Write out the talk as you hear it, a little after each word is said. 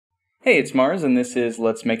Hey, it's Mars, and this is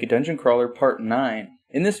Let's Make a Dungeon Crawler Part 9.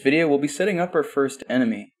 In this video, we'll be setting up our first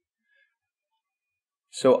enemy.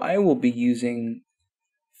 So I will be using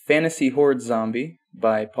Fantasy Horde Zombie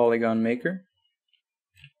by Polygon Maker.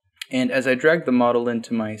 And as I drag the model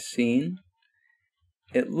into my scene,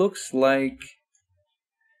 it looks like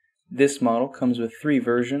this model comes with 3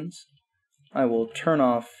 versions. I will turn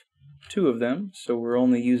off 2 of them, so we're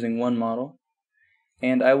only using 1 model.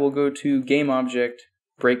 And I will go to Game Object,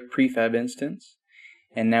 Break Prefab Instance,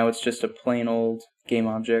 and now it's just a plain old game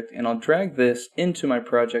object, and I'll drag this into my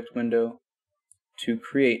project window to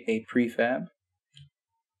create a prefab.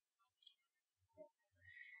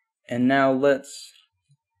 And now let's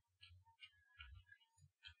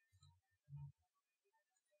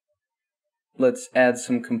add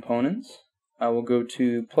some components. I will go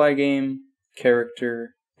to plyGame,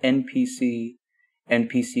 Character, NPC,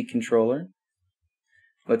 NPC Controller.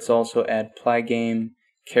 Let's also add plyGame,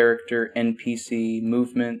 Character, NPC,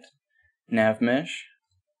 Movement, NavMesh,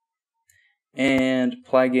 and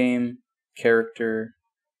plyGame, Character,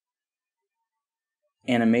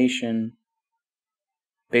 Animation,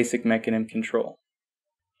 Basic Mecanim Control.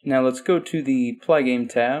 Now let's go to the plyGame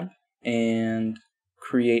tab and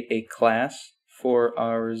create a class for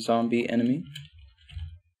our zombie enemy.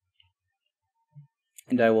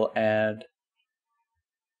 And I will add,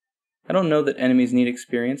 I don't know that enemies need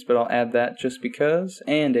experience, but I'll add that just because,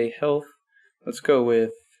 and a health. Let's go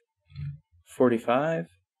with 45.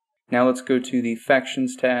 Now let's go to the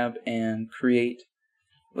Factions tab and create,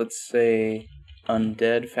 let's say,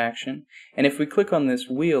 Undead Faction. And if we click on this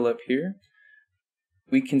wheel up here,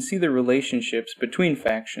 we can see the relationships between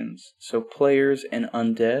factions. So players and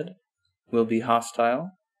undead will be hostile,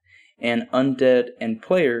 and undead and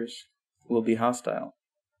players will be hostile.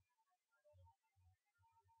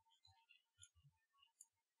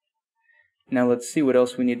 Now let's see what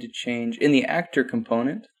else we need to change. In the actor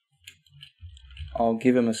component, I'll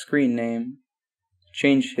give him a screen name,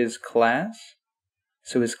 change his class.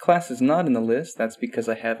 So his class is not in the list, that's because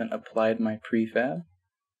I haven't applied my prefab.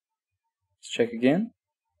 Let's check again.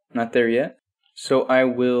 Not there yet. So I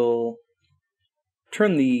will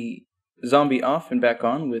turn the zombie off and back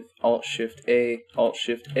on with Alt-Shift-A,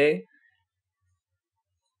 Alt-Shift-A.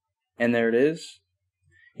 And there it is.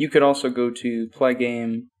 You could also go to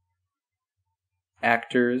plyGame,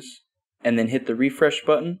 Actors, and then hit the refresh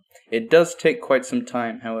button. It does take quite some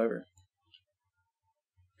time, however.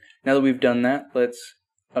 Now that we've done that, let's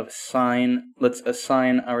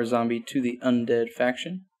assign our zombie to the undead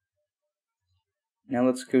faction. Now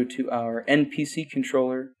let's go to our NPC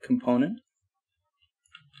controller component.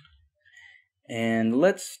 And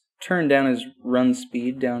let's turn down his run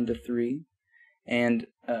speed down to 3. And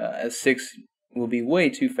a 6 will be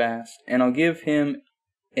way too fast. And I'll give him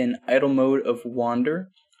an idle mode of wander.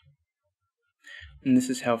 And this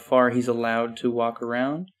is how far he's allowed to walk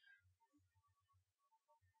around.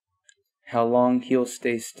 How long he'll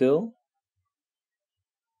stay still.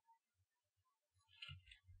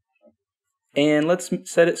 And let's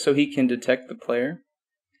set it so he can detect the player,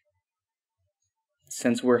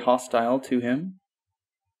 since we're hostile to him.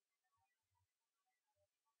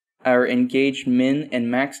 Our engaged min and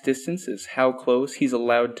max distance is how close he's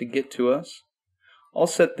allowed to get to us. I'll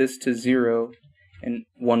set this to 0 and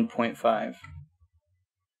 1.5.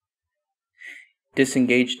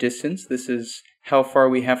 Disengage distance, this is how far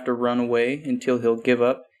we have to run away until he'll give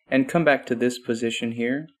up and come back to this position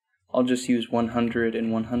here. I'll just use 100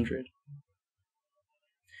 and 100.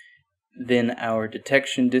 Then our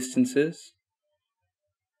detection distances,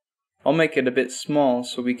 I'll make it a bit small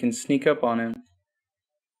so we can sneak up on him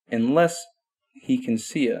unless he can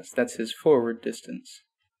see us. That's his forward distance.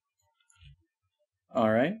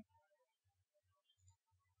 Alright.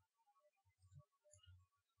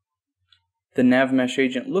 The NavMesh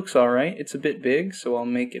agent looks alright. It's a bit big, so I'll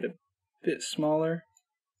make it a bit smaller.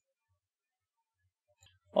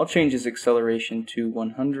 I'll change his acceleration to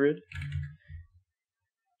 100.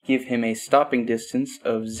 Give him a stopping distance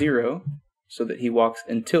of 0 so that he walks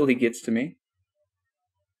until he gets to me.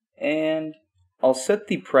 And I'll set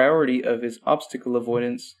the priority of his obstacle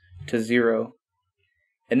avoidance to 0.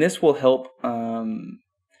 And this will help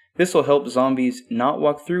zombies not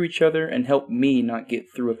walk through each other and help me not get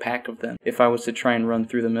through a pack of them if I was to try and run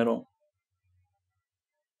through the middle.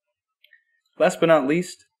 Last but not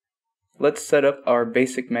least, let's set up our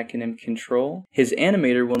basic Mecanim control. His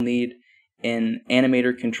animator will need an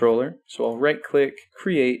Animator Controller, so I'll right click,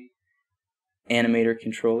 create Animator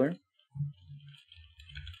Controller.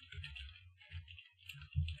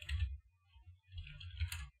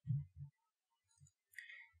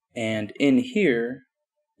 And in here,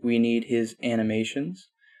 we need his animations.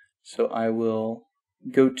 So I will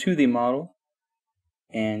go to the model,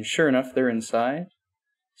 and sure enough, they're inside.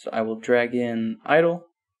 So I will drag in idle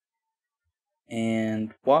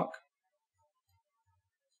and walk.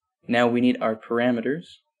 Now we need our parameters.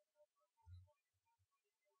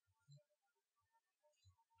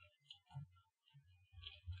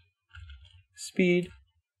 Speed,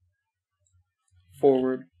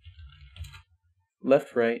 forward,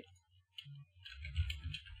 left, right,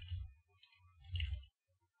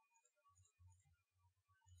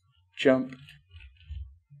 jump,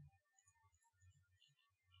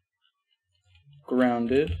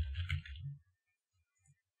 grounded,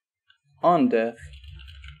 on death,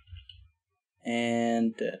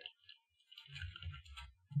 and dead.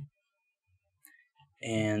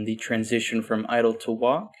 And the transition from idle to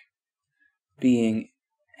walk being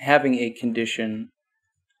having a condition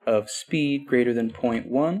of speed greater than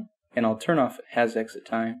 0.1, and I'll turn off has exit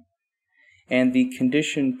time. And the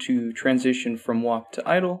condition to transition from walk to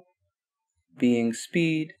idle being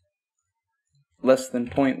speed less than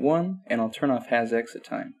 0.1, and I'll turn off has exit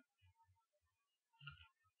time.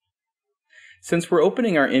 Since we're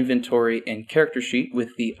opening our inventory and character sheet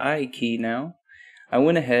with the I key now, I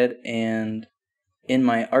went ahead and in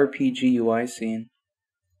my RPG UI scene,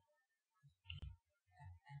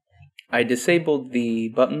 I disabled the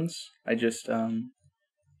buttons. I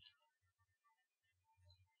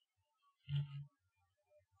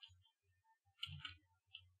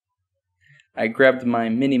grabbed my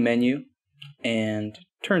mini menu and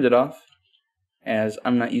turned it off, as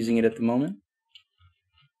I'm not using it at the moment.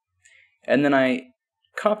 And then I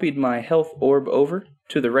copied my health orb over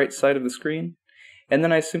to the right side of the screen, and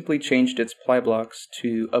then I simply changed its plyblocks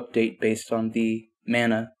to update based on the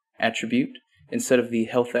mana attribute instead of the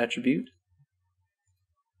health attribute.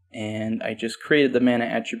 And I just created the mana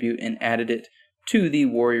attribute and added it to the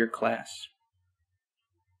warrior class.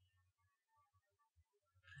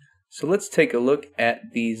 So let's take a look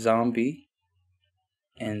at the zombie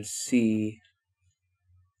and see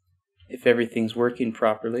if everything's working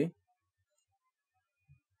properly.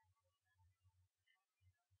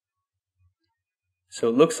 So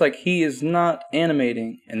it looks like he is not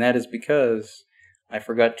animating, and that is because I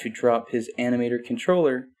forgot to drop his Animator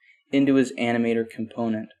Controller into his Animator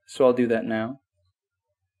component. So I'll do that now.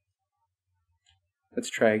 Let's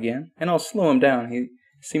try again, and I'll slow him down. He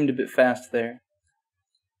seemed a bit fast there.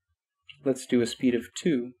 Let's do a speed of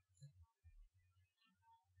 2.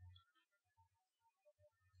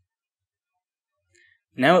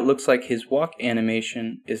 Now it looks like his walk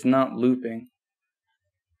animation is not looping.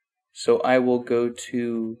 So I will go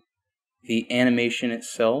to the animation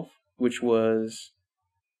itself, which was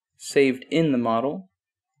saved in the model.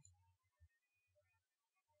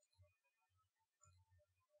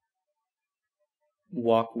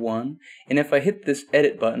 Walk 1. And if I hit this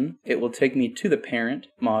edit button, it will take me to the parent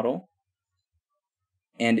model.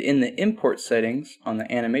 And in the import settings on the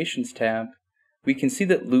animations tab, we can see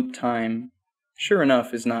that loop time, sure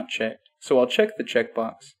enough, is not checked. So I'll check the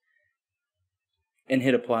checkbox and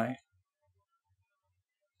hit apply.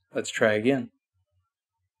 Let's try again.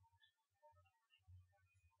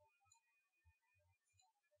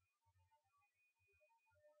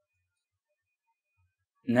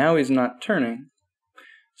 Now he's not turning.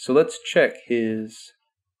 So let's check his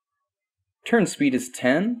turn speed is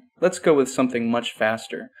 10. Let's go with something much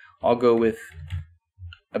faster. I'll go with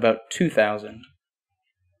about 2,000.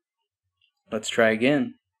 Let's try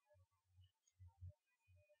again.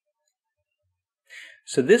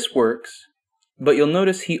 So this works, but you'll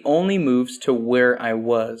notice he only moves to where I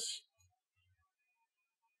was.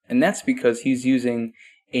 And that's because he's using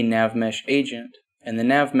a NavMesh agent. And the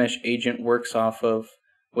NavMesh agent works off of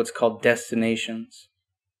what's called destinations.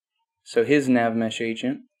 So his NavMesh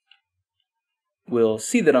agent will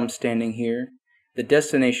see that I'm standing here, the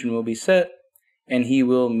destination will be set, and he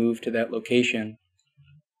will move to that location.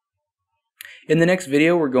 In the next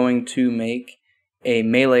video, we're going to make a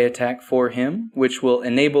melee attack for him, which will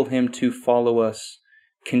enable him to follow us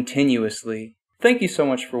continuously. Thank you so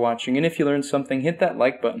much for watching, and if you learned something, hit that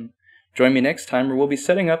like button. Join me next time where we'll be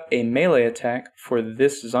setting up a melee attack for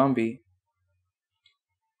this zombie.